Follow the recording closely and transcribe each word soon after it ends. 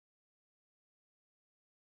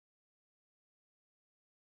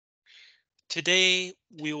Today,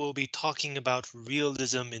 we will be talking about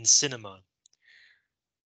realism in cinema.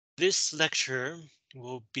 This lecture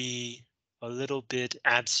will be a little bit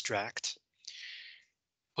abstract,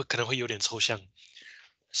 可能会有点抽象.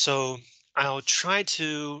 So I'll try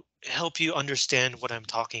to help you understand what I'm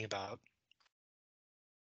talking about.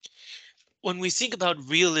 When we think about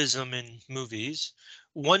realism in movies,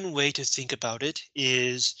 one way to think about it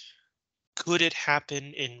is, could it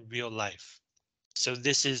happen in real life? So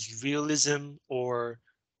this is realism or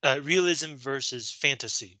realism versus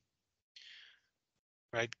fantasy,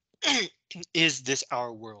 right? Is this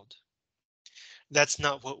our world? That's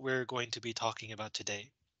not what we're going to be talking about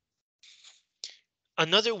today.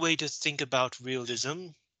 Another way to think about realism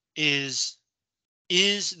is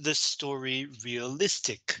the story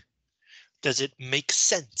realistic? Does it make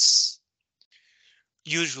sense?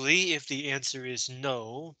 Usually, if the answer is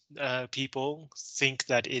no, people think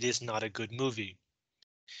that it is not a good movie.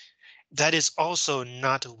 That is also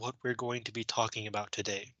not what we're going to be talking about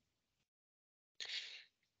today.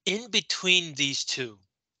 In between these two,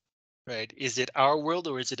 right? Is it our world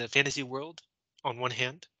or is it a fantasy world on one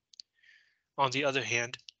hand? On the other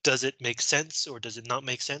hand, does it make sense or does it not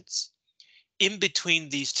make sense? In between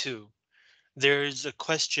these two, there's a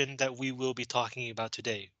question that we will be talking about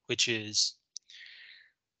today, which is,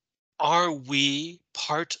 are we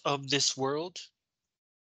part of this world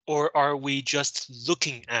or are we just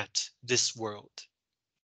looking at this world?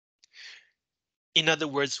 In other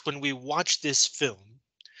words, when we watch this film,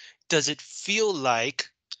 does it feel like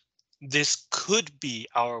this could be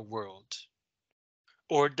our world?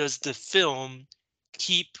 Or does the film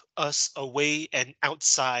keep us away and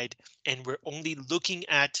outside, and we're only looking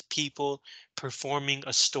at people performing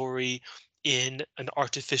a story in an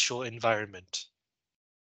artificial environment?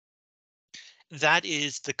 That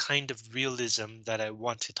is the kind of realism that I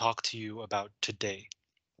want to talk to you about today.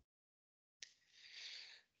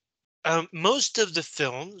 Most of the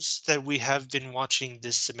films that we have been watching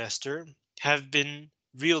this semester have been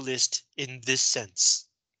realist in this sense.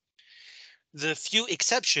 The few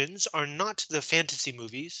exceptions are not the fantasy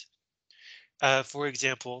movies. For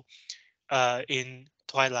example, in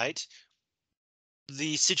Twilight,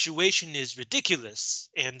 the situation is ridiculous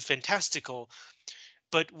and fantastical,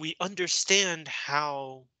 but we understand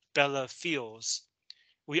how Bella feels.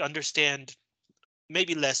 We understand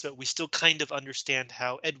maybe less, but we still kind of understand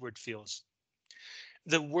how Edward feels.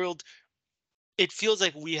 The world, it feels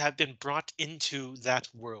like we have been brought into that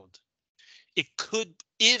world. It could,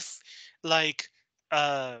 if like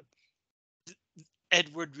uh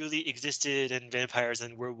Edward really existed and vampires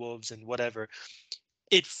and werewolves and whatever,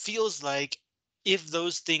 it feels like if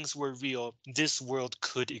those things were real, this world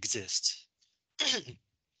could exist.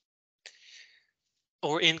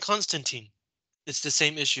 Or in Constantine, it's the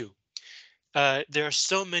same issue. There are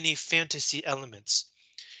so many fantasy elements.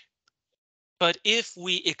 But if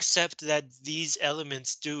we accept that these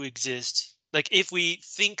elements do exist, like if we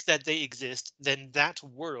think that they exist, then that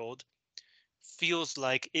world feels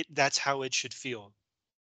like that's how it should feel.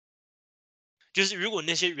 就是如果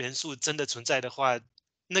那些元素真的存在的话，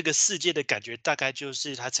那个世界的感觉大概就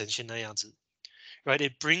是它呈现那样子。Right?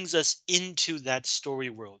 It brings us into that story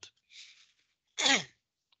world.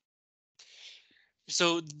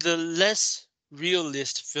 So the less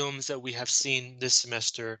realist films that we have seen this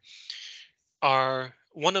semester are,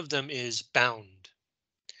 one of them is Bound.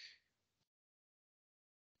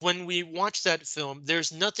 When we watch that film,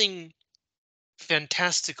 there's nothing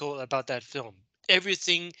fantastical about that film.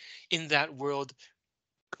 Everything in that world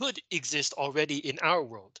could exist already in our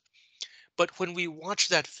world. But when we watch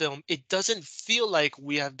that film, it doesn't feel like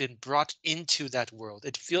we have been brought into that world.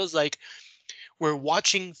 It feels like we're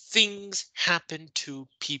watching things happen to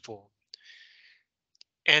people.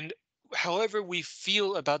 And however we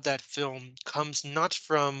feel about that film comes not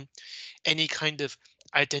from any kind of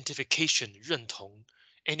identification, 认同,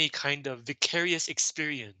 any kind of vicarious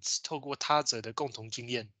experience, 透过他者的共同经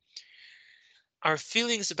验. Our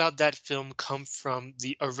feelings about that film come from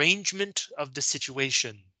the arrangement of the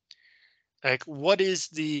situation. Like, what is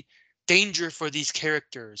the danger for these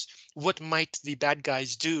characters? What might the bad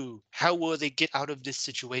guys do? How will they get out of this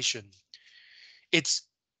situation? It's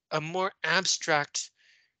a more abstract,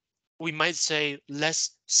 we might say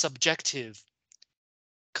less subjective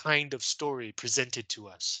kind of story presented to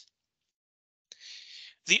us.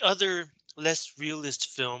 The other less realist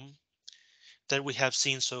film that we have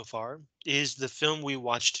seen so far is the film we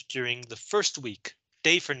watched during the first week,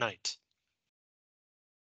 Day for Night.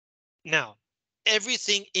 Now,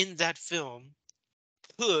 everything in that film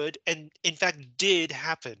could, and in fact did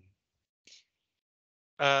happen.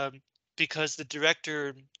 Because the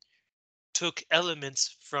director took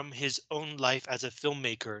elements from his own life as a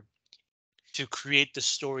filmmaker to create the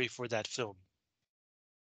story for that film.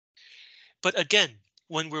 But again,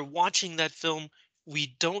 when we're watching that film,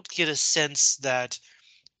 we don't get a sense that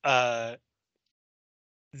uh,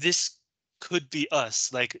 this could be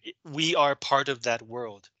us. Like we are part of that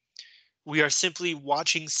world. We are simply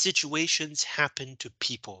watching situations happen to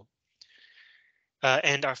people.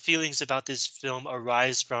 And our feelings about this film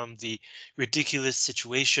arise from the ridiculous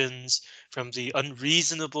situations, from the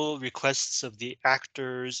unreasonable requests of the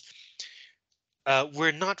actors.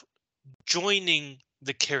 We're not joining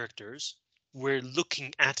the characters, we're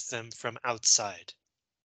looking at them from outside.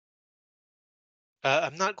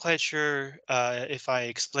 I'm not quite sure if I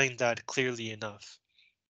explained that clearly enough.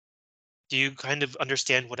 Do you kind of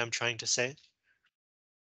understand what I'm trying to say?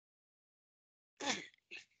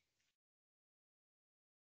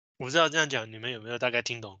 我不知道这样讲你们有没有大概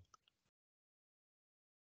听懂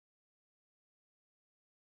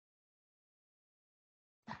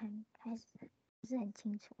还是不是很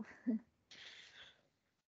清楚。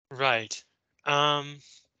？Right. Um,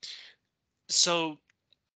 so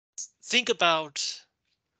think about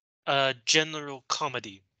general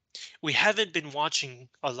comedy. We haven't been watching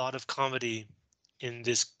a lot of comedy in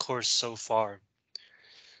this course so far.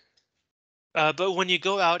 But when you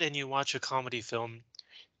go out and you watch a comedy film,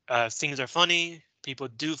 things are funny, people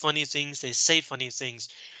do funny things, they say funny things,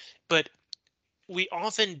 but we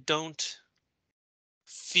often don't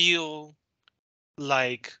feel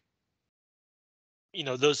like,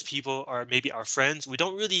 those people are maybe our friends. We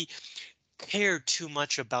don't really care too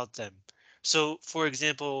much about them. So, for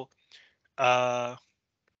example, uh,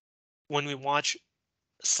 when we watch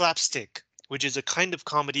slapstick, which is a kind of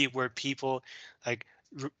comedy where people like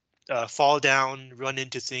fall down, run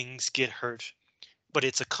into things, get hurt, but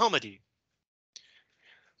it's a comedy.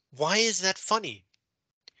 Why is that funny?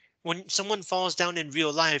 When someone falls down in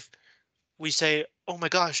real life, we say, "Oh my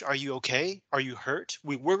gosh, are you okay? Are you hurt?"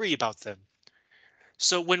 We worry about them.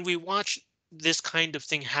 So when we watch this kind of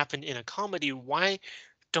thing happen in a comedy, why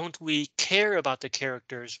don't we care about the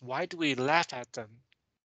characters? Why do we laugh at them?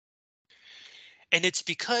 And it's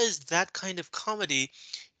because that kind of comedy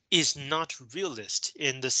is not realist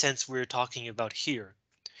in the sense we're talking about here.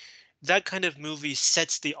 That kind of movie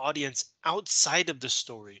sets the audience outside of the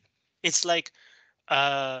story. It's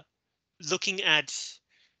uh, looking at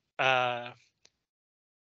uh,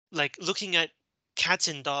 looking at cats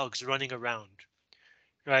and dogs running around,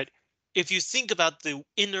 right? If you think about the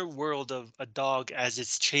inner world of a dog as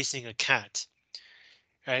it's chasing a cat,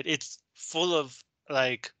 right? It's full of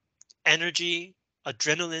like energy,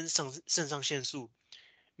 adrenaline, 肾上腺素,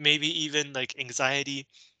 maybe even like anxiety.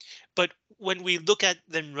 But when we look at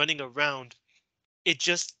them running around, it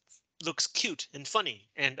just looks cute and funny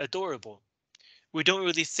and adorable. We don't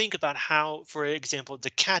really think about how, for example, the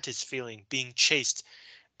cat is feeling being chased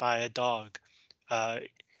by a dog. Uh,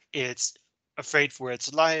 it's afraid for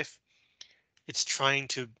its life. It's trying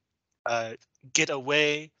to uh, get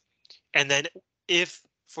away. And then if,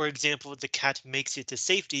 for example, the cat makes it to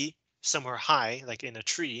safety somewhere high, like in a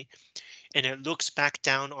tree, and it looks back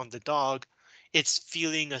down on the dog, it's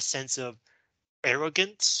feeling a sense of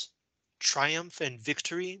arrogance, triumph, and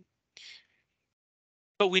victory.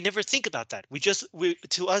 But we never think about that.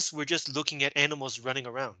 To us, we're just looking at animals running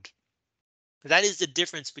around. That is the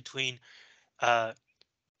difference between uh,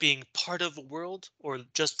 being part of a world or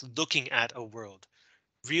just looking at a world.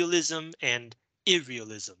 Realism and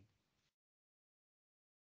irrealism.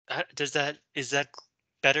 Is that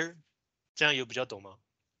better? 这样有比较懂吗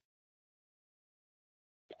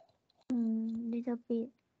？Little bit.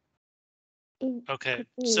 It Okay, could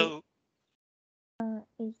be so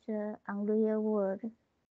it's a unreal world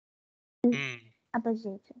mm,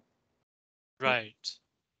 opposite. right,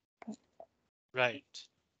 Okay. right.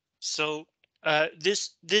 So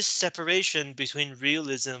this separation between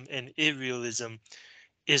realism and irrealism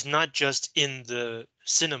is not just in the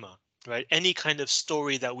cinema, right? Any kind of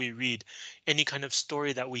story that we read, any kind of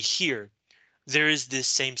story that we hear, there is this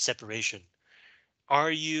same separation.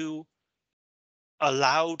 Are you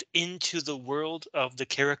allowed into the world of the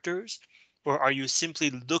characters, or are you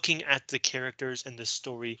simply looking at the characters and the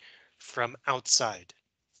story from outside?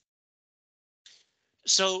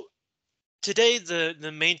 So today,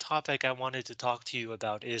 the main topic I wanted to talk to you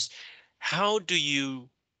about is how do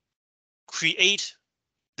you create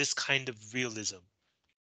this kind of realism?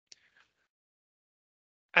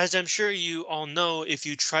 As I'm sure you all know, if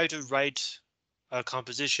you try to write a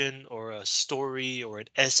composition or a story or an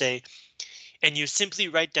essay, and you simply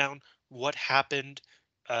write down what happened,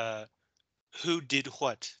 uh, who did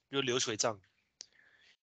what, 就流水账,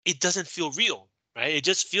 it doesn't feel real. right? It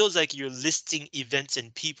just feels like you're listing events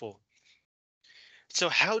and people. So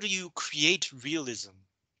how do you create realism?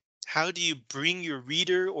 How do you bring your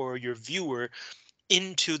reader or your viewer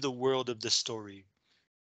into the world of the story?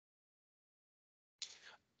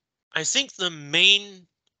 I think the main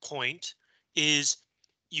point is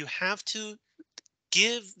you have to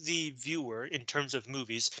give the viewer, in terms of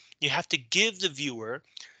movies, you have to give the viewer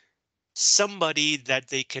somebody that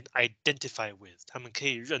they can identify with. 他们可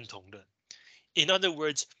以认同的. In other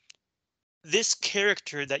words, this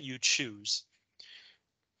character that you choose,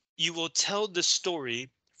 you will tell the story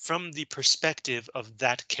from the perspective of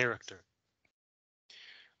that character.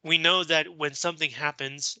 We know that when something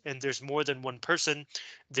happens and there's more than one person,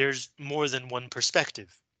 there's more than one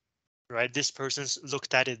perspective, right? This person's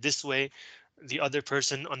looked at it this way, the other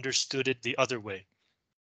person understood it the other way.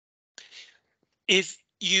 If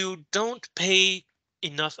you don't pay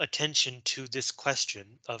enough attention to this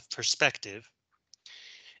question of perspective,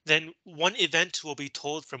 then one event will be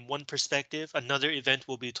told from one perspective, another event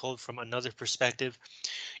will be told from another perspective.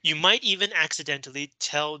 You might even accidentally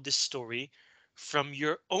tell this story from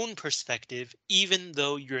your own perspective, even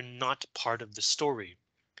though you're not part of the story.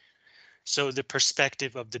 So the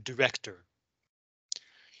perspective of the director.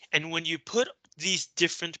 And when you put these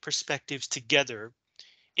different perspectives together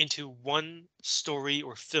into one story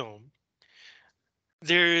or film,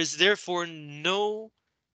 there is therefore no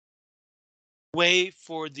way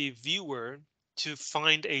for the viewer to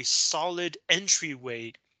find a solid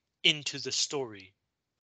entryway into the story.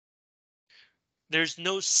 There's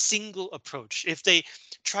no single approach. If they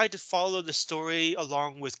try to follow the story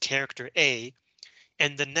along with character A,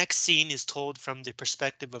 and the next scene is told from the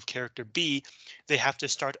perspective of character B, they have to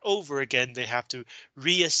start over again. They have to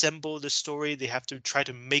reassemble the story. They have to try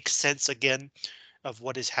to make sense again of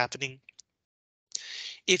what is happening.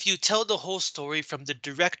 If you tell the whole story from the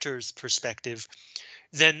director's perspective,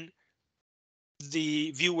 then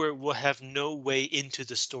the viewer will have no way into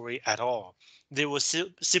the story at all. They will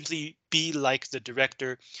simply be like the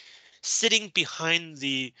director, sitting behind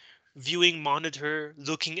the viewing monitor,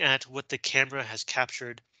 looking at what the camera has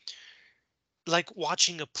captured, like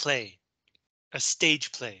watching a play, a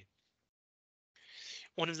stage play.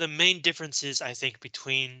 One of the main differences, I think,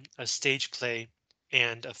 between a stage play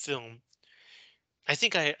and a film, I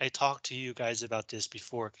think I talked to you guys about this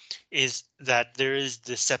before, is that there is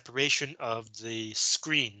the separation of the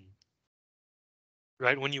screen,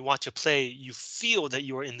 right? When you watch a play, you feel that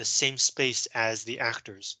you are in the same space as the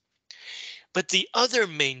actors. But the other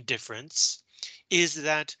main difference is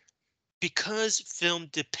that because film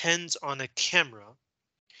depends on a camera,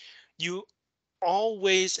 you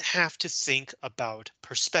always have to think about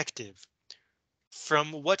perspective.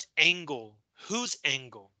 From what angle, whose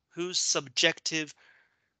subjective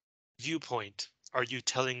viewpoint are you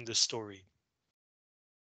telling the story?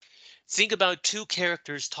 Think about two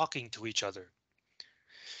characters talking to each other.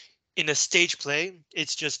 In a stage play,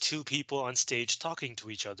 it's just two people on stage talking to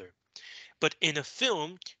each other. But in a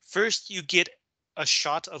film, first you get a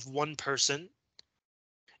shot of one person,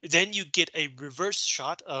 then you get a reverse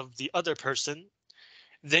shot of the other person,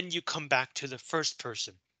 then you come back to the first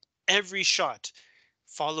person. Every shot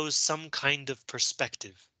follows some kind of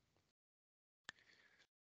perspective.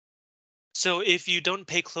 So if you don't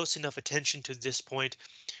pay close enough attention to this point,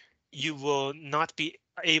 you will not be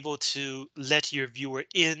able to let your viewer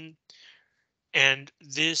in, and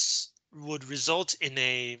this would result in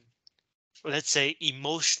a, let's say,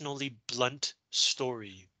 emotionally blunt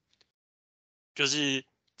story. 就是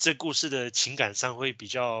这故事的情感上会比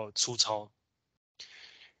较粗糙.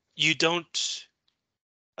 You don't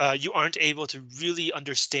you aren't able to really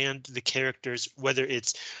understand the characters, whether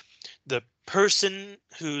it's the person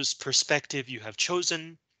whose perspective you have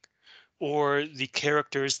chosen or the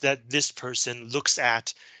characters that this person looks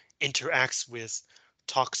at, interacts with,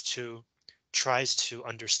 talks to, tries to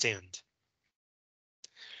understand.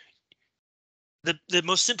 The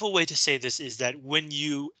most simple way to say this is that when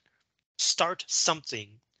you start something,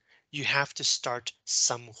 you have to start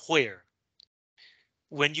somewhere.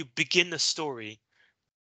 When you begin a story,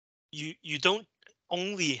 you don't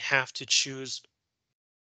only have to choose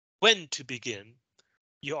when to begin,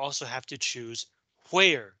 you also have to choose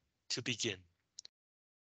where to begin.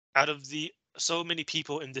 Out of the so many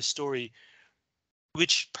people in this story,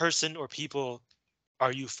 which person or people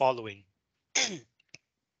are you following?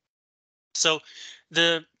 So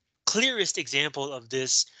the clearest example of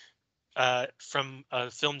this from a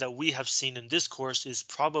film that we have seen in this course is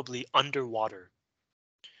probably Underwater.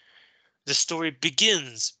 The story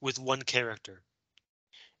begins with one character,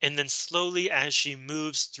 and then slowly as she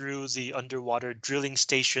moves through the underwater drilling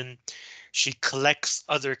station, she collects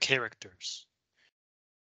other characters.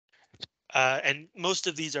 And most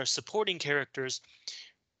of these are supporting characters.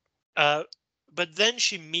 Uh, but then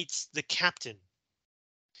she meets the captain,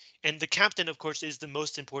 and the captain, of course, is the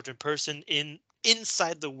most important person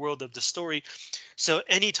inside the world of the story. So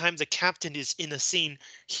anytime the captain is in a scene,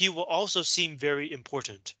 he will also seem very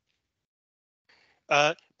important.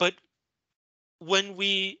 But when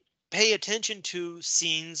we pay attention to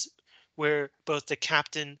scenes where both the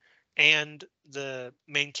captain and the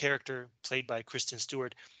main character, played by Kristen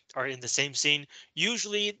Stewart, are in the same scene,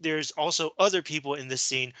 usually there's also other people in the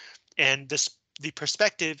scene, and the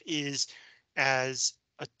perspective is as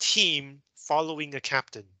a team following a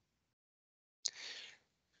captain.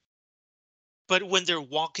 But when they're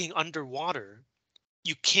walking underwater,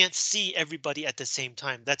 you can't see everybody at the same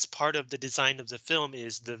time. That's part of the design of the film,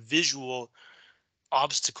 is the visual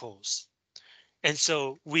obstacles. And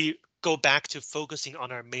so we go back to focusing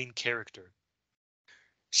on our main character.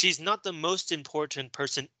 She's not the most important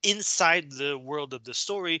person inside the world of the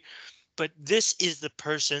story, but this is the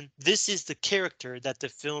person, this is the character that the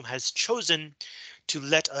film has chosen to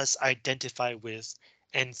let us identify with.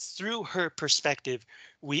 And through her perspective,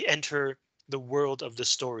 we enter the world of the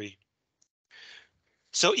story.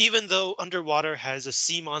 So even though Underwater has a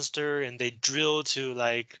sea monster and they drill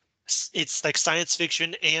to it's like science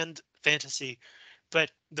fiction and fantasy,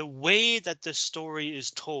 but the way that the story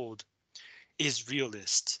is told is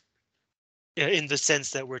realist, in the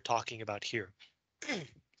sense that we're talking about here.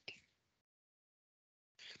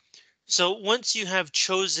 So once you have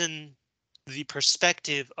chosen the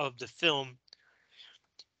perspective of the film,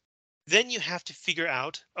 then you have to figure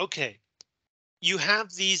out, okay, you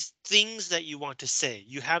have these things that you want to say,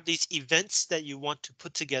 you have these events that you want to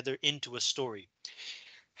put together into a story.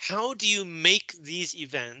 How do you make these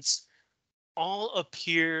events all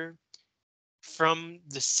appear from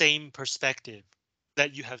the same perspective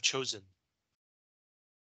that you have chosen?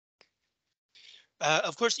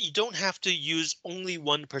 Of course, you don't have to use only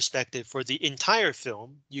one perspective for the entire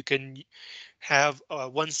film. You can have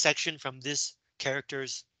one section from this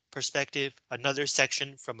character's perspective, another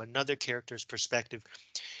section from another character's perspective.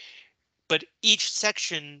 But each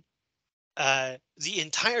section, the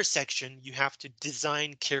entire section, you have to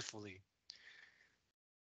design carefully.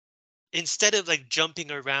 Instead of like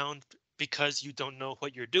jumping around because you don't know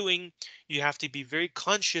what you're doing, you have to be very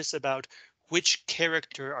conscious about which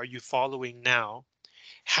character are you following now.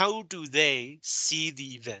 How do they see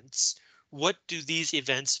the events? What do these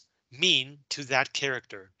events mean to that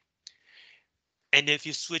character? And if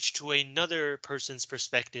you switch to another person's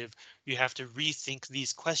perspective, you have to rethink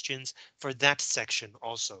these questions for that section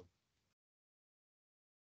also.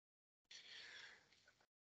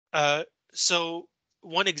 Uh, so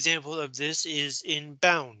one example of this is in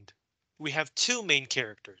Bound. We have two main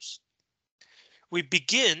characters. We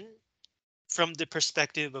begin from the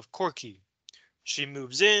perspective of Corky. She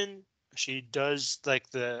moves in, she does like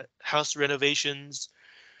the house renovations,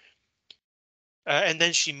 and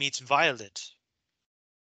then she meets Violet.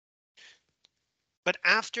 But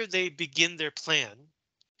after they begin their plan,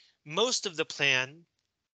 most of the plan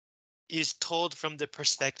is told from the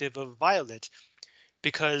perspective of Violet,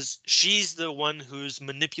 because she's the one who's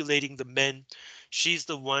manipulating the men. She's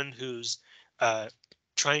the one who's uh,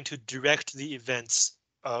 trying to direct the events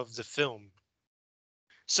of the film.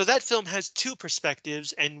 So that film has two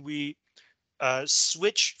perspectives, and we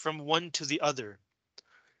switch from one to the other.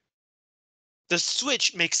 The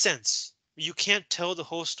switch makes sense. You can't tell the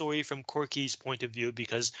whole story from Corky's point of view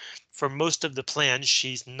because for most of the plan,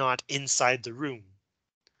 she's not inside the room.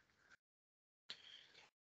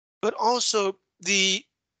 But also the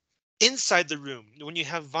inside the room, when you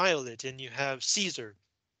have Violet and you have Caesar,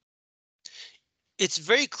 it's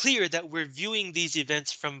very clear that we're viewing these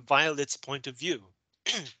events from Violet's point of view.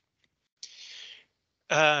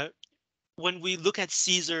 uh, when we look at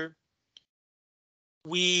Caesar,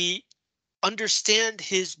 we understand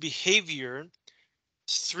his behavior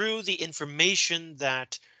through the information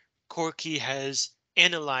that Corky has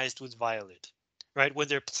analyzed with Violet, right? When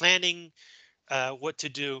they're planning what to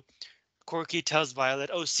do, Corky tells Violet,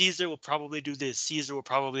 oh, Caesar will probably do this, Caesar will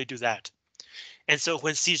probably do that. And so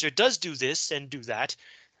when Caesar does do this and do that,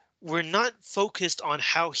 we're not focused on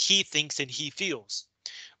how he thinks and he feels.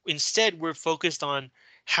 Instead, we're focused on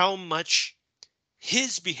how much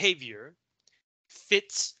his behavior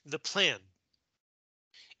fits the plan.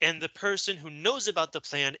 And the person who knows about the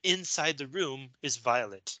plan inside the room is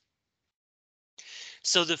Violet.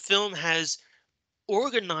 So the film has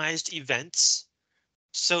organized events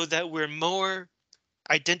so that we're more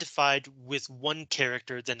identified with one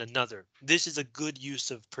character than another. This is a good use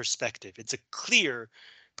of perspective. It's a clear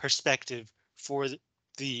perspective for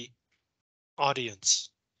the audience.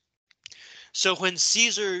 So when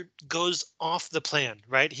Caesar goes off the plan,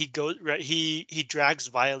 right? He drags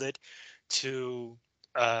Violet to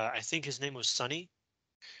I think his name was Sonny.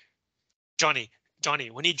 Johnny. Johnny.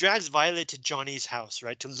 When he drags Violet to Johnny's house,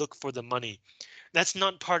 right, to look for the money, that's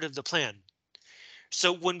not part of the plan.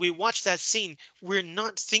 So when we watch that scene, we're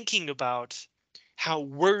not thinking about how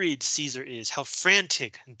worried Caesar is, how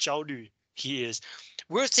frantic and 焦虑 he is.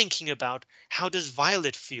 We're thinking about how does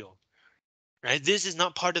Violet feel, right? This is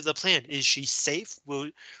not part of the plan. Is she safe?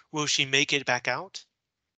 Will she make it back out?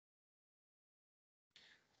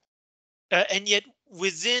 And yet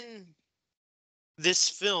within this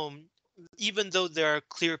film, even though there are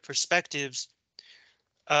clear perspectives,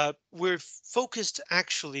 we're focused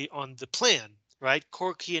actually on the plan, right?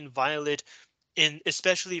 Corky and Violet, and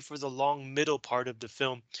especially for the long middle part of the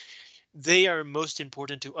film, they are most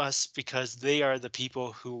important to us because they are the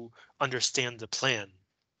people who understand the plan.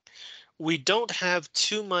 We don't have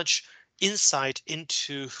too much insight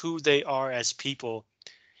into who they are as people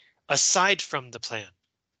aside from the plan.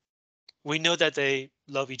 We know that they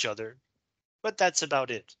love each other, but that's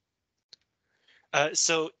about it.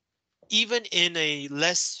 So even in a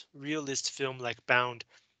less realist film like Bound,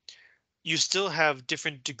 you still have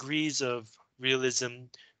different degrees of realism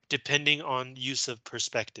depending on use of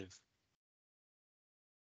perspective.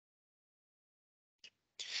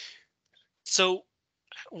 So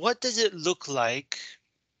what does it look like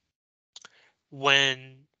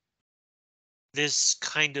when this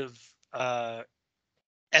kind of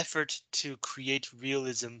effort to create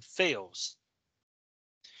realism fails?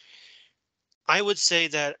 I would say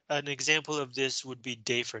that an example of this would be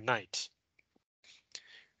Day for Night.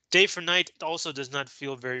 Day for Night also does not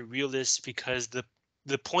feel very realist because the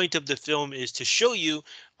point of the film is to show you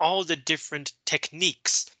all the different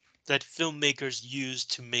techniques that filmmakers use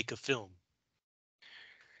to make a film.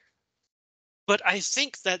 But I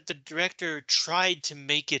think that the director tried to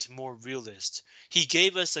make it more realist. He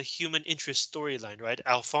gave us a human interest storyline, right?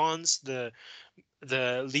 Alphonse, the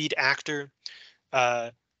lead actor,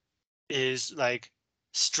 uh, is like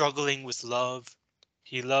struggling with love.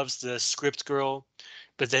 He loves the script girl,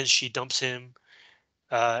 but then she dumps him.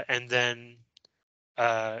 And then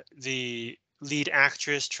the lead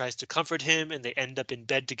actress tries to comfort him and they end up in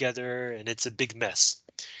bed together and it's a big mess.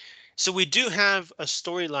 So we do have a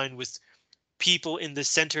storyline with people in the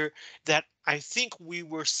center that I think we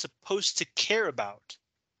were supposed to care about.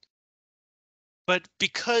 But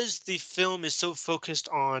because the film is so focused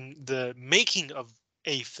on the making of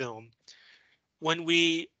a film, when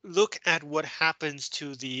we look at what happens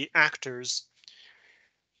to the actors,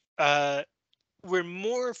 uh, we're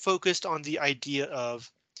more focused on the idea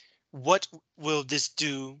of what will this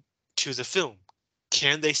do to the film?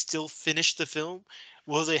 Can they still finish the film?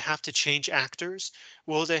 Will they have to change actors?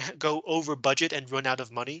 Will they go over budget and run out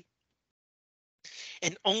of money?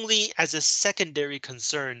 And only as a secondary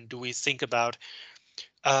concern do we think about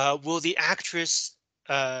will the actress,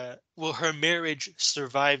 will her marriage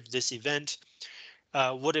survive this event?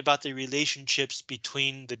 What about the relationships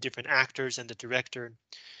between the different actors and the director?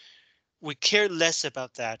 We care less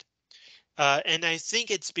about that. And I think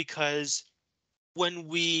it's because when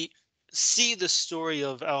we see the story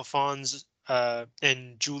of Alphonse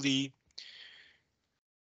and Julie,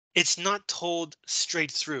 it's not told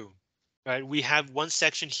straight through, right? We have one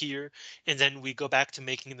section here, and then we go back to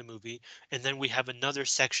making the movie, and then we have another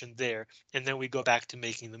section there, and then we go back to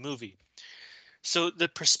making the movie. So the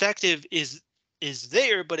perspective is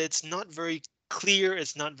there, but it's not very clear.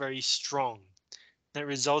 It's not very strong. That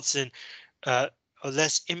results in uh, a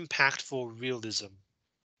less impactful realism.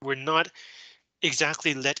 We're not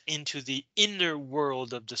exactly let into the inner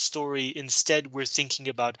world of the story. Instead, we're thinking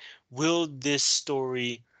about, will this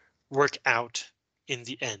story work out in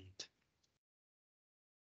the end?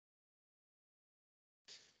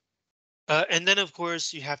 And then, of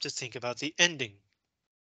course, you have to think about the ending.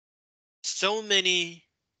 So many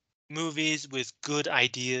movies with good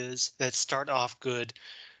ideas that start off good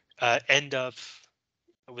end up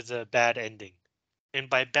with a bad ending. And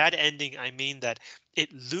by bad ending, I mean that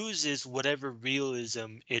it loses whatever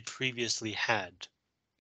realism it previously had.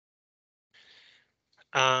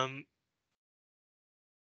 Um,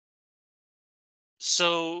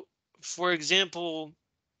 so, for example,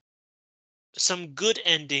 some good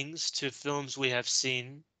endings to films we have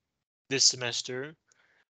seen this semester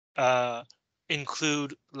uh,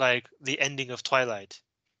 include like the ending of Twilight.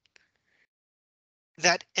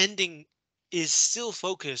 That ending is still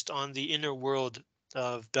focused on the inner world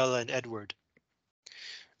of Bella and Edward.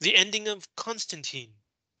 The ending of Constantine,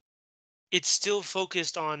 it's still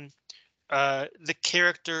focused on the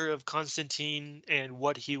character of Constantine and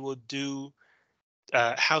what he will do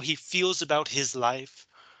how he feels about his life.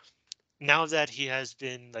 Now that he has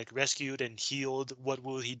been like rescued and healed, what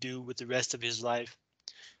will he do with the rest of his life?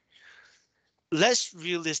 Less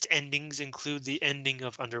realist endings include the ending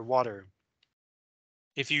of Underwater.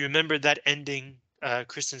 If you remember that ending,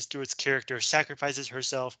 Kristen Stewart's character sacrifices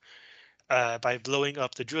herself by blowing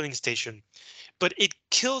up the drilling station. But it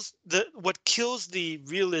kills what kills the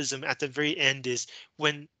realism at the very end is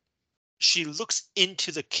when she looks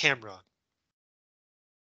into the camera.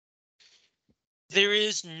 There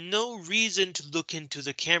is no reason to look into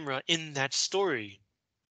the camera in that story.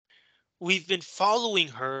 We've been following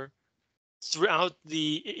her throughout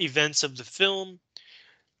the events of the film.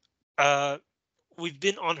 Uh, we've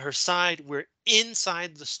been on her side. We're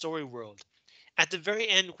inside the story world. At the very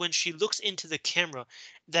end, when she looks into the camera,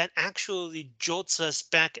 that actually jolts us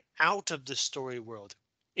back out of the story world.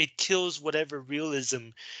 It kills whatever realism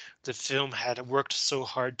the film had worked so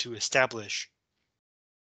hard to establish.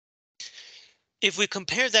 If we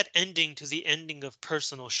compare that ending to the ending of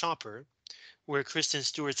Personal Shopper, where Kristen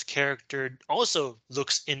Stewart's character also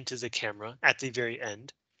looks into the camera at the very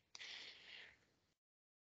end,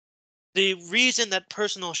 the reason that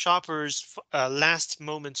Personal Shopper's last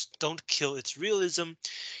moments don't kill its realism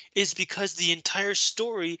is because the entire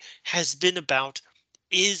story has been about,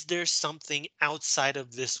 is there something outside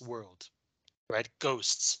of this world, right?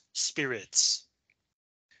 Ghosts, spirits.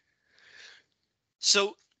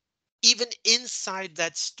 So even inside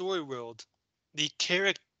that story world, the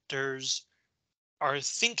characters are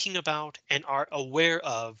thinking about and are aware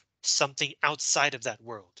of something outside of that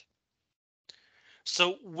world.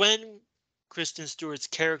 So when Kristen Stewart's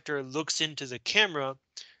character looks into the camera,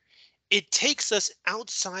 it takes us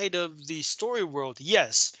outside of the story world,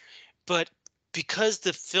 yes, but because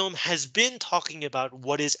the film has been talking about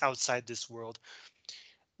what is outside this world,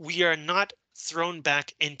 we are not thrown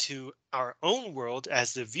back into our own world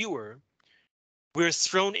as the viewer. We're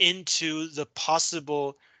thrown into the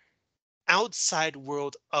possible outside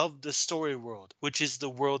world of the story world, which is the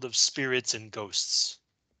world of spirits and ghosts.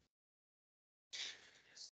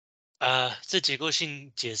 这结构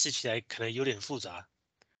性解释起来可能有点复杂，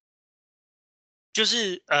就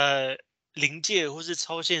是灵界或是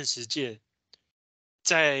超现实界，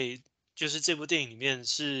在就是这部电影里面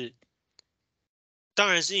是，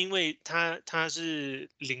当然是因为它是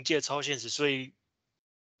灵界超现实，所以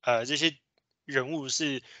这些人物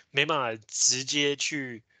是没办法直接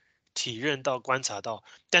去体认到、观察到，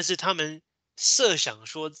但是他们设想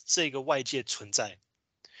说这个外界存在，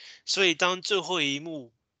所以当最后一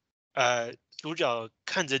幕，主角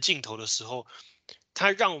看着镜头的时候，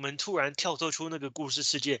他让我们突然跳脱出那个故事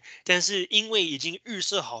世界，但是因为已经预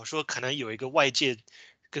设好说可能有一个外界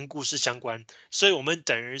跟故事相关，所以我们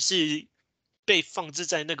等于是被放置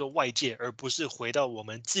在那个外界，而不是回到我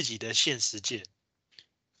们自己的现实界。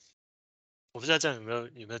我不知道这样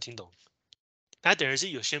有没有听懂？他等于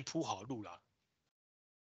是有先铺好路了。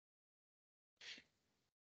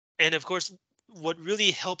And of course, what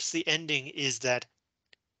really helps the ending is that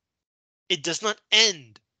it does not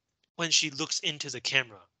end when she looks into the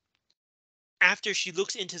camera. After she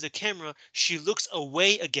looks into the camera, she looks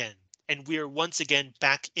away again, and we are once again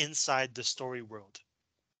back inside the story world.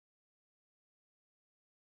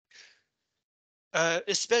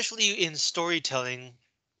 Especially in storytelling,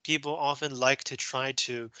 people often like to try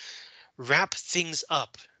to wrap things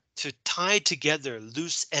up, to tie together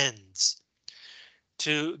loose ends,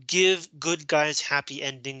 to give good guys happy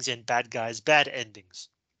endings and bad guys bad endings.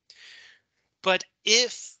 But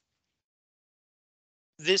if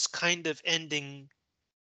this kind of ending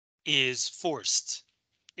is forced,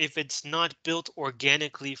 if it's not built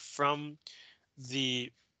organically from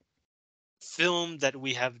the film that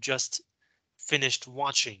we have just finished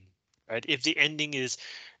watching, right? If the ending is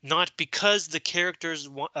not because the characters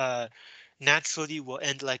naturally will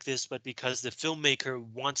end like this, but because the filmmaker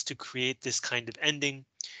wants to create this kind of ending,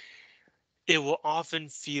 it will often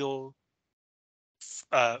feel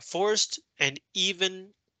forced and even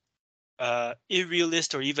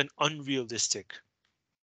irrealistic or even unrealistic.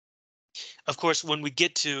 Of course, when we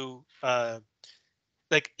get to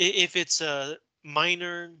like if it's a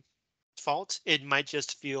minor fault, it might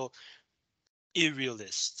just feel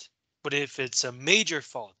irrealist. But if it's a major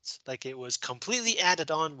fault, like it was completely added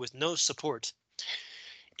on with no support,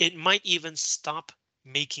 it might even stop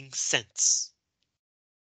making sense.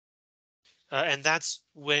 And that's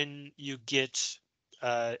when you get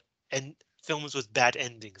and films with bad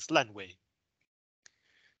endings, 烂尾.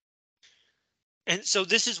 And so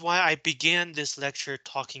this is why I began this lecture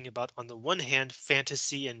talking about, on the one hand,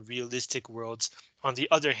 fantasy and realistic worlds. On the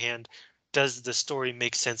other hand, does the story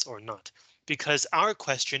make sense or not? because our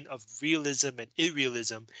question of realism and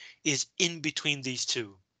irrealism is in between these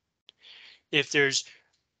two. If there's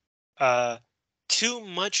uh, too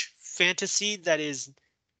much fantasy that is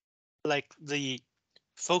like the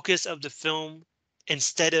focus of the film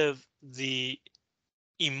instead of the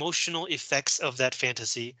emotional effects of that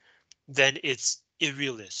fantasy, then it's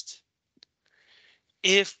irrealist.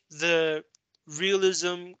 If the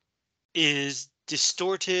realism is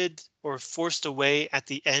distorted or forced away at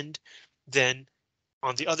the end, then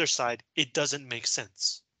on the other side, it doesn't make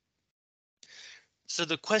sense. So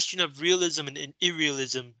the question of realism and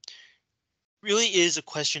irrealism really is a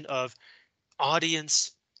question of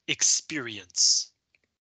audience experience.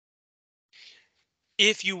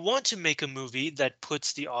 If you want to make a movie that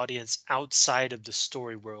puts the audience outside of the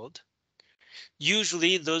story world,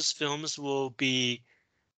 usually those films will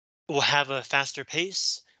have a faster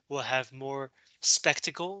pace, will have more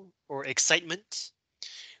spectacle or excitement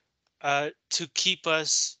to keep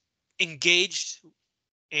us engaged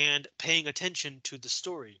and paying attention to the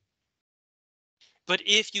story. But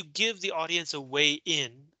if you give the audience a way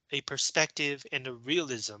in, a perspective and a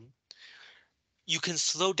realism, you can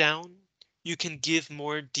slow down, you can give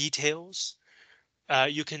more details,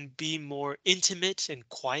 you can be more intimate and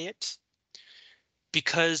quiet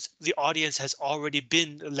because the audience has already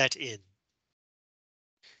been let in.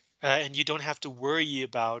 And you don't have to worry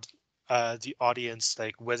about the audience,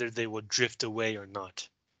 like whether they will drift away or not.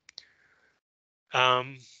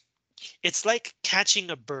 Um, it's like catching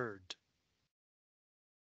a bird.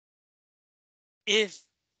 If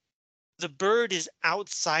the bird is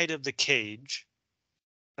outside of the cage,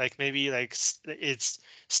 like maybe like it's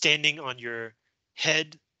standing on your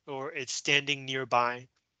head or it's standing nearby,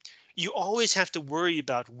 you always have to worry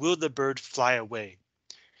about will the bird fly away?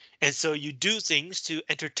 And so you do things to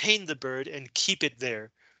entertain the bird and keep it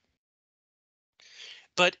there.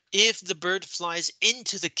 But if the bird flies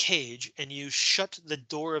into the cage and you shut the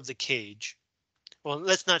door of the cage, well,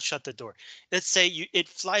 let's not shut the door. Let's say it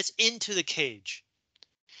flies into the cage.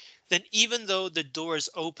 Then even though the door is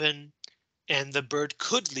open and the bird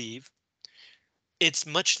could leave, it's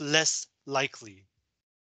much less likely.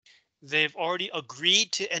 They've already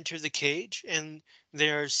agreed to enter the cage and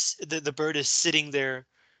the bird is sitting there,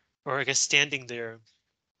 or I guess standing there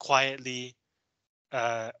quietly.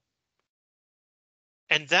 Uh,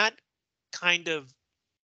 and that kind of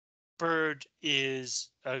bird is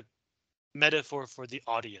a metaphor for the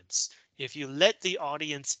audience. If you let the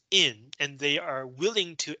audience in and they are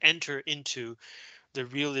willing to enter into the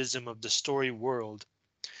realism of the story world,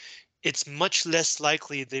 it's much less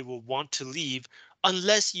likely they will want to leave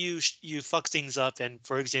unless you fuck things up and,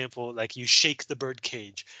 for example, like you shake the bird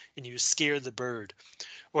cage and you scare the bird,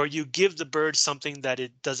 or you give the bird something that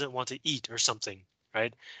it doesn't want to eat or something,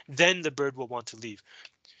 right? Then the bird will want to leave.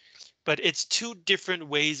 But it's two different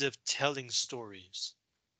ways of telling stories.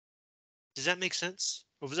 Does that make sense?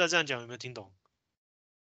 我不知道这样讲有没有听懂?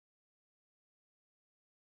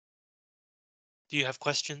 Do you have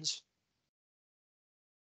questions?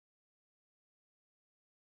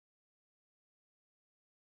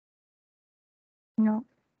 No.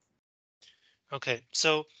 Okay,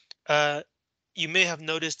 so uh, you may have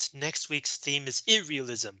noticed next week's theme is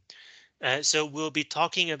irrealism. So we'll be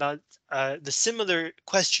talking about the similar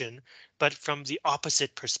question, but from the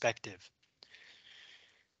opposite perspective.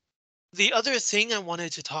 The other thing I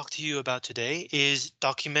wanted to talk to you about today is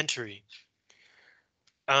documentary.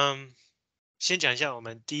 先讲一下，我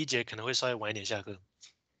们第一节可能会稍微晚一点下课。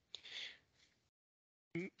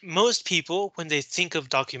Most people, when they think of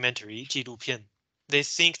documentary, 纪录片, they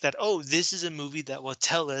think that, oh, this is a movie that will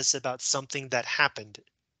tell us about something that happened.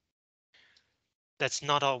 That's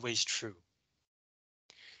not always true.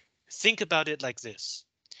 Think about it like this.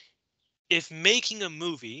 If making a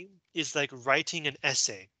movie is like writing an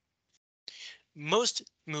essay, most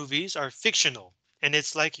movies are fictional, and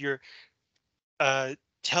it's like you're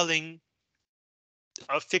telling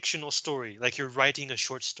a fictional story, like you're writing a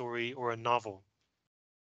short story or a novel.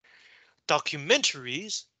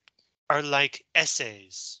 Documentaries are like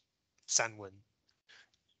essays, 散文.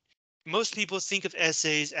 Most people think of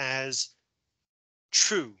essays as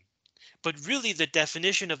true, but really the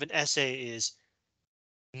definition of an essay is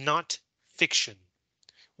not fiction.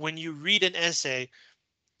 When you read an essay,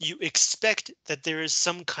 you expect that there is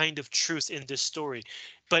some kind of truth in this story.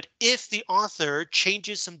 But if the author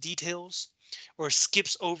changes some details or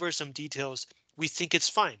skips over some details, we think it's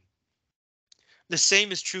fine. The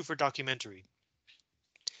same is true for documentary.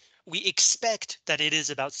 We expect that it is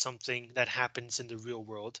about something that happens in the real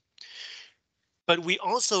world, but we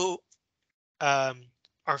also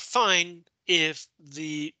are fine if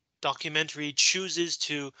the documentary chooses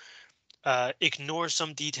to ignore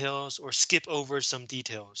some details or skip over some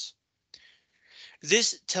details.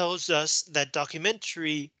 This tells us that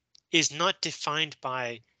documentary is not defined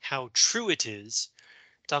by how true it is.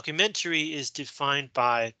 Documentary is defined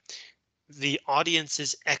by the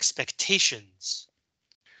audience's expectations.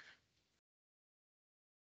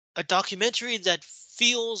 A documentary that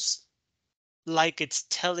feels like it's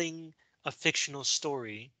telling a fictional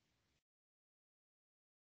story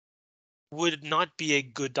would not be a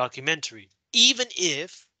good documentary, even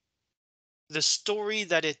if the story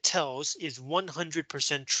that it tells is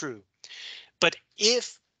 100% true. But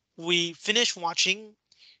if we finish watching,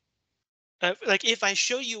 like if I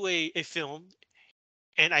show you a film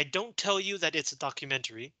and I don't tell you that it's a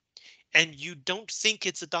documentary and you don't think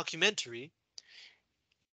it's a documentary,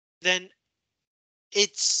 then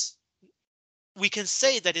it's we can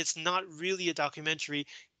say that it's not really a documentary,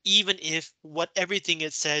 even if what everything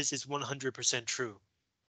it says is 100% true.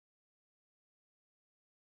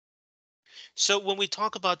 So when we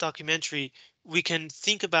talk about documentary, we can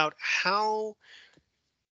think about how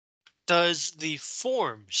does the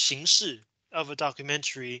form 形式 of a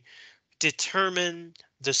documentary determine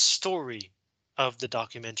the story of the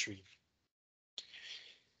documentary.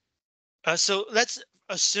 So let's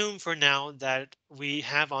assume for now that we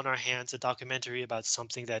have on our hands a documentary about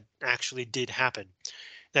something that actually did happen,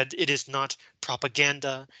 that it is not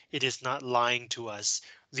propaganda, it is not lying to us.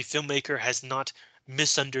 The filmmaker has not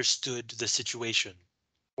misunderstood the situation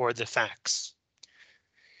or the facts.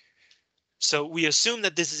 So we assume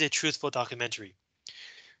that this is a truthful documentary.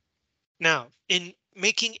 Now, in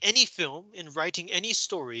making any film, in writing any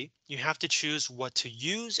story, you have to choose what to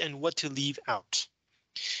use and what to leave out.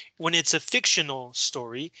 When it's a fictional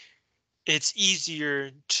story, it's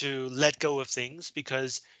easier to let go of things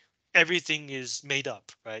because everything is made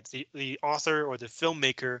up, right? The author or the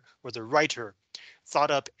filmmaker or the writer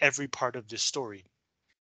thought up every part of this story.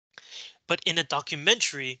 But in a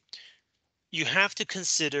documentary, you have to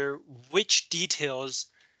consider which details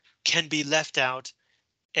can be left out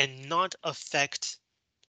and not affect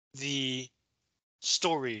the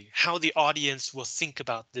story, how the audience will think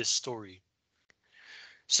about this story.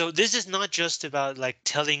 So this is not just about like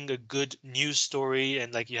telling a good news story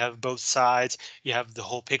and like you have both sides, you have the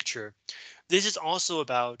whole picture. This is also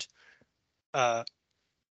about uh,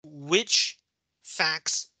 which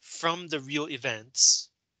facts from the real events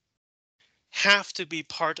have to be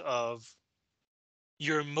part of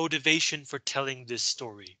your motivation for telling this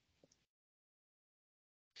story.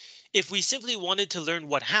 If we simply wanted to learn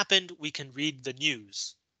what happened, we can read the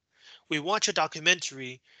news. We watch a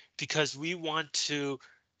documentary because we want to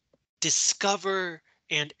discover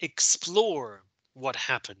and explore what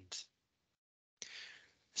happened.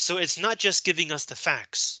 So it's not just giving us the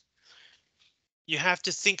facts. You have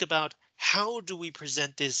to think about how do we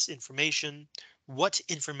present this information? What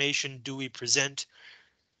information do we present?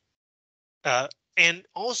 Uh, and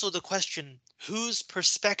also the question, whose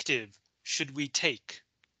perspective should we take?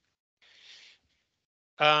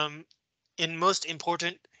 Um, in most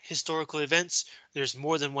important historical events, there's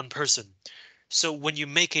more than one person. So when you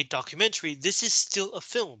make a documentary, this is still a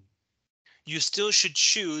film. You still should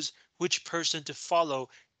choose which person to follow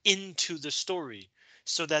into the story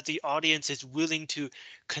so that the audience is willing to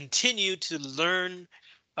continue to learn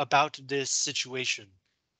about this situation.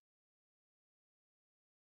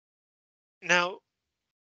 Now,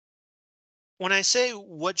 when I say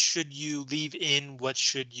what should you leave in, what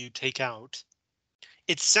should you take out,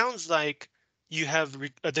 it sounds like you have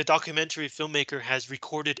the documentary filmmaker has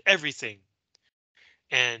recorded everything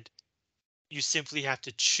and you simply have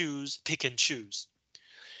to choose, pick and choose.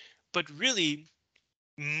 But really,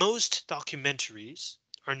 most documentaries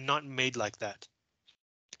are not made like that.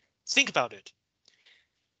 Think about it.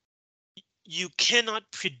 You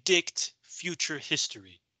cannot predict future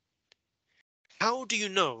history. How do you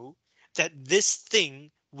know that this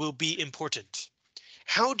thing will be important?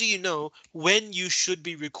 How do you know when you should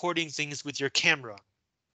be recording things with your camera?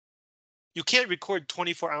 You can't record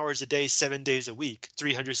 24 hours a day, 7 days a week,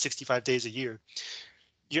 365 days a year.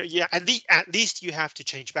 Yeah, at least you have to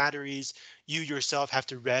change batteries. You yourself have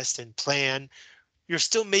to rest and plan. You're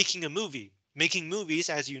still making a movie. Making movies,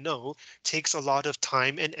 as you know, takes a lot of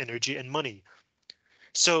time and energy and money.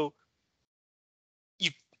 So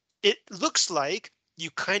you it looks like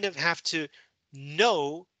you kind of have to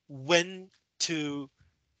know when to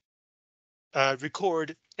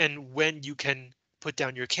record and when you can put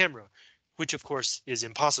down your camera, which of course is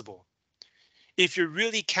impossible. If you're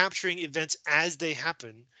really capturing events as they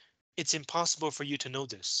happen, it's impossible for you to know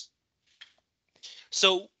this.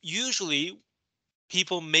 So usually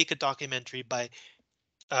people make a documentary by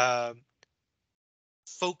uh,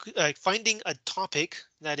 finding a topic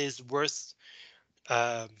that is worth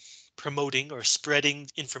uh, promoting or spreading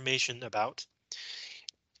information about.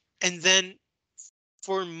 And then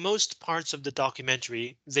for most parts of the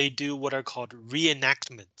documentary, they do what are called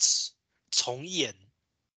reenactments, 重演.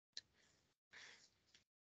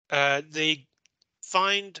 They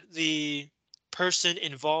find the person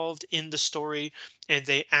involved in the story and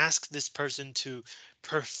they ask this person to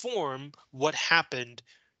perform what happened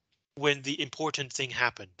when the important thing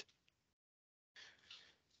happened.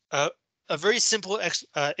 Uh, a very simple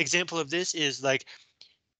example of this is like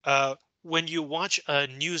uh, when you watch a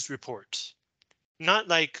news report, not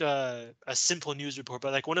like a simple news report,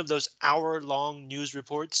 but like one of those hour-long news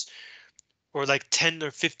reports or like 10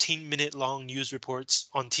 or 15-minute long news reports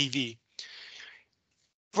on TV.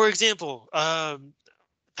 For example,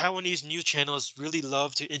 Taiwanese news channels really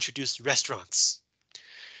love to introduce restaurants.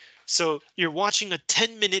 So you're watching a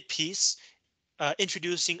 10-minute piece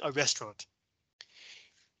introducing a restaurant.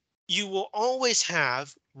 You will always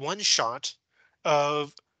have one shot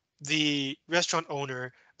of the restaurant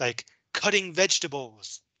owner like cutting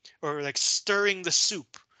vegetables or like stirring the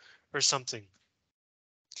soup or something.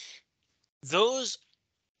 Those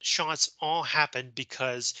shots all happen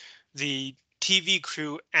because the TV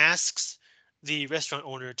crew asks the restaurant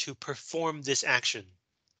owner to perform this action.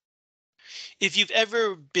 If you've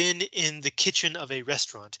ever been in the kitchen of a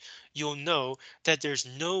restaurant, you'll know that there's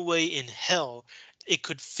no way in hell it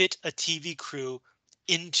could fit a TV crew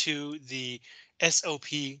into the SOP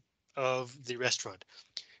of the restaurant.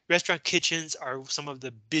 Restaurant kitchens are some of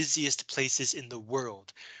the busiest places in the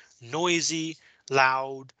world. Noisy,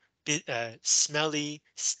 loud, smelly,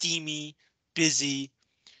 steamy, busy.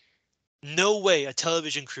 No way a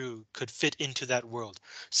television crew could fit into that world.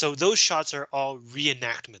 So those shots are all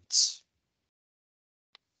reenactments.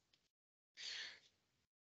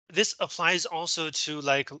 This applies also to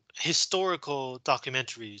like historical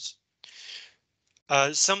documentaries.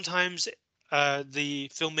 Sometimes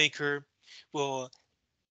the filmmaker will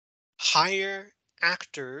hire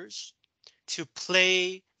actors to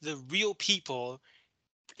play the real people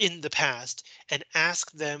in the past and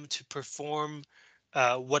ask them to perform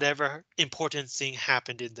whatever important thing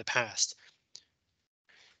happened in the past.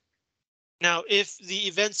 Now, if the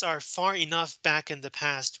events are far enough back in the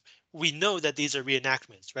past, we know that these are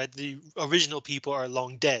reenactments, right? The original people are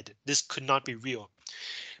long dead. This could not be real.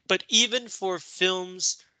 But even for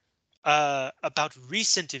films about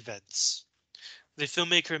recent events, the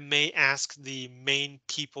filmmaker may ask the main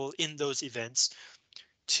people in those events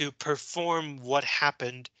to perform what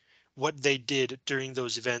happened, what they did during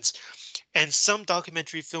those events. And some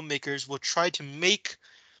documentary filmmakers will try to make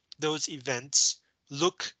those events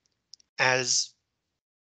look as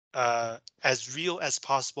as real as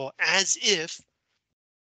possible, as if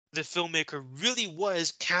the filmmaker really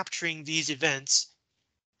was capturing these events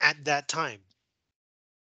at that time.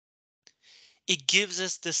 It gives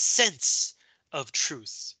us the sense of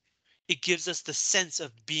truth. It gives us the sense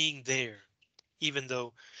of being there, even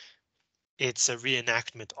though it's a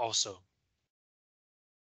reenactment also.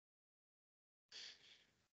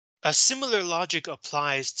 A similar logic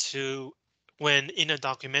applies to when in a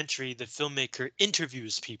documentary, the filmmaker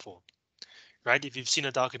interviews people, right? If you've seen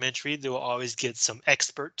a documentary, they will always get some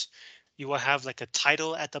expert. You will have like a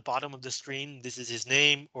title at the bottom of the screen. This is his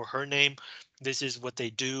name or her name. This is what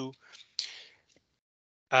they do.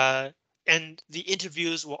 Uh, and the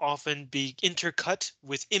interviews will often be intercut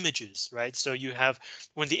with images, right? So you have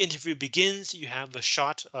when the interview begins, you have a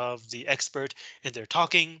shot of the expert and they're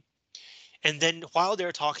talking. And then while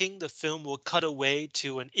they're talking, the film will cut away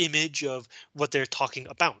to an image of what they're talking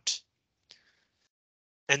about.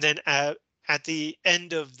 And then at the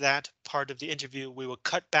end of that part of the interview, we will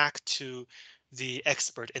cut back to the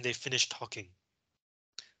expert and they finish talking.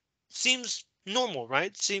 Seems normal,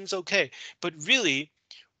 right? Seems okay. But really,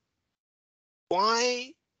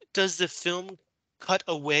 why does the film cut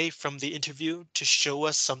away from the interview to show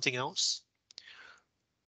us something else?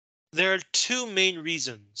 There are two main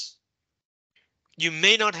reasons. You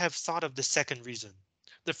may not have thought of the second reason.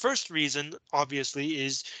 The first reason, obviously,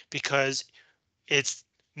 is because it's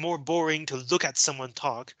more boring to look at someone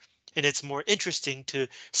talk, and it's more interesting to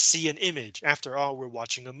see an image. After all, we're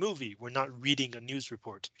watching a movie. We're not reading a news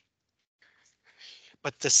report.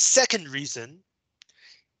 But the second reason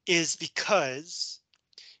is because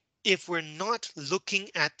if we're not looking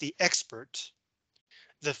at the expert,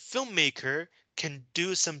 the filmmaker can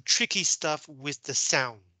do some tricky stuff with the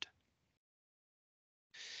sound.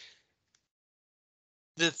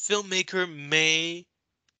 The filmmaker may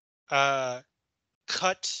uh,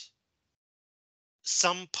 cut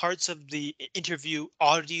some parts of the interview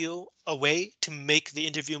audio away to make the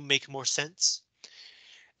interview make more sense.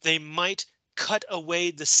 They might cut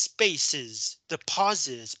away the spaces, the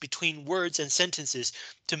pauses between words and sentences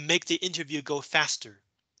to make the interview go faster.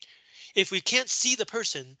 If we can't see the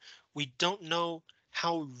person, we don't know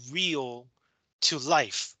how real to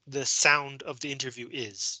life the sound of the interview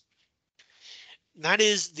is. That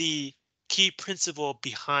is the key principle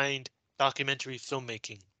behind documentary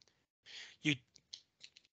filmmaking. You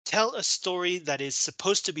tell a story that is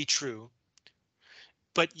supposed to be true,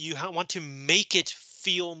 but you want to make it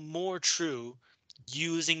feel more true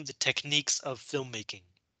using the techniques of filmmaking.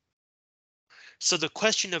 So the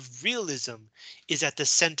question of realism is at the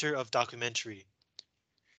center of documentary.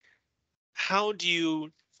 How do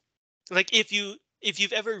you, like, if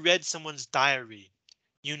you've ever read someone's diary,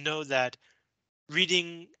 you know that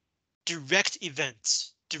reading direct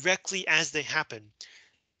events directly as they happen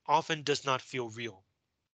often does not feel real.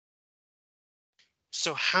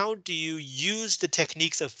 So how do you use the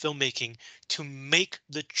techniques of filmmaking to make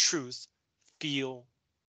the truth feel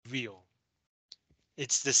real?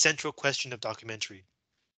 It's the central question of documentary.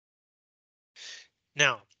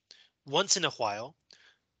 Now, once in a while,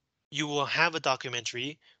 you will have a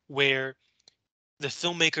documentary where the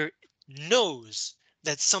filmmaker knows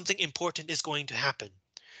that something important is going to happen.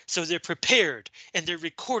 So they're prepared and they're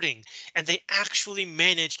recording and they actually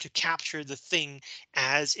manage to capture the thing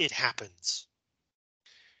as it happens.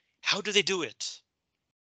 How do they do it?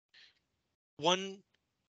 One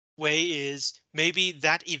way is maybe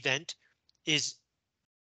that event is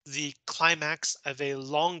the climax of a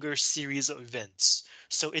longer series of events.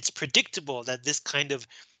 So it's predictable that this kind of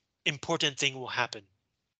important thing will happen.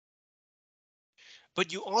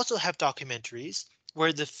 But you also have documentaries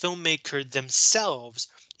where the filmmaker themselves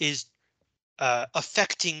is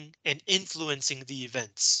affecting and influencing the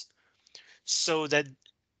events so that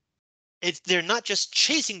they're not just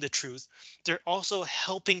chasing the truth, they're also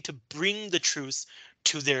helping to bring the truth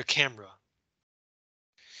to their camera.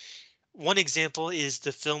 One example is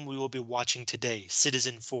the film we will be watching today,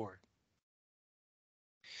 Citizenfour.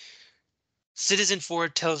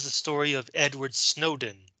 Citizenfour tells the story of Edward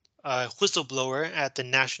Snowden, a whistleblower at the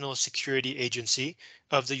National Security Agency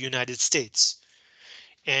of the United States.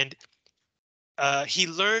 And he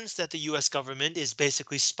learns that the US government is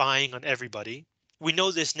basically spying on everybody. We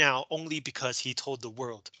know this now only because he told the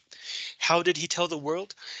world. How did he tell the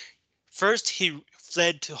world? First, he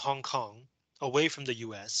fled to Hong Kong, away from the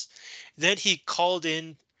US. Then he called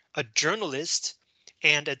in a journalist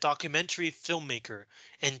and a documentary filmmaker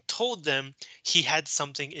and told them he had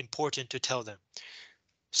something important to tell them.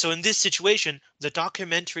 So in this situation, the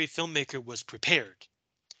documentary filmmaker was prepared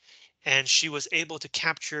and she was able to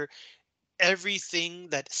capture everything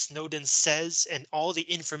that Snowden says and all the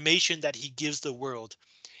information that he gives the world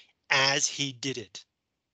as he did it.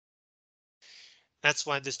 That's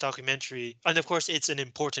why this documentary, and of course it's an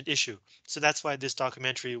important issue. So that's why this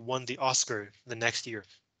documentary won the Oscar the next year.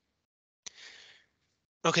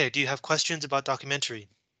 Okay, do you have questions about documentary?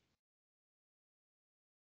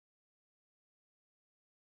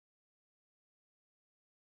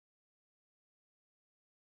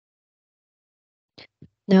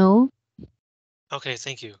 No. Okay,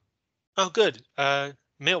 thank you. Oh, good.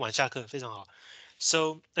 没有晚下课，非常好.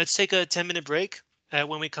 So let's take a 10-minute break.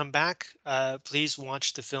 When we come back, please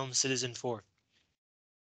watch the film Citizen 4.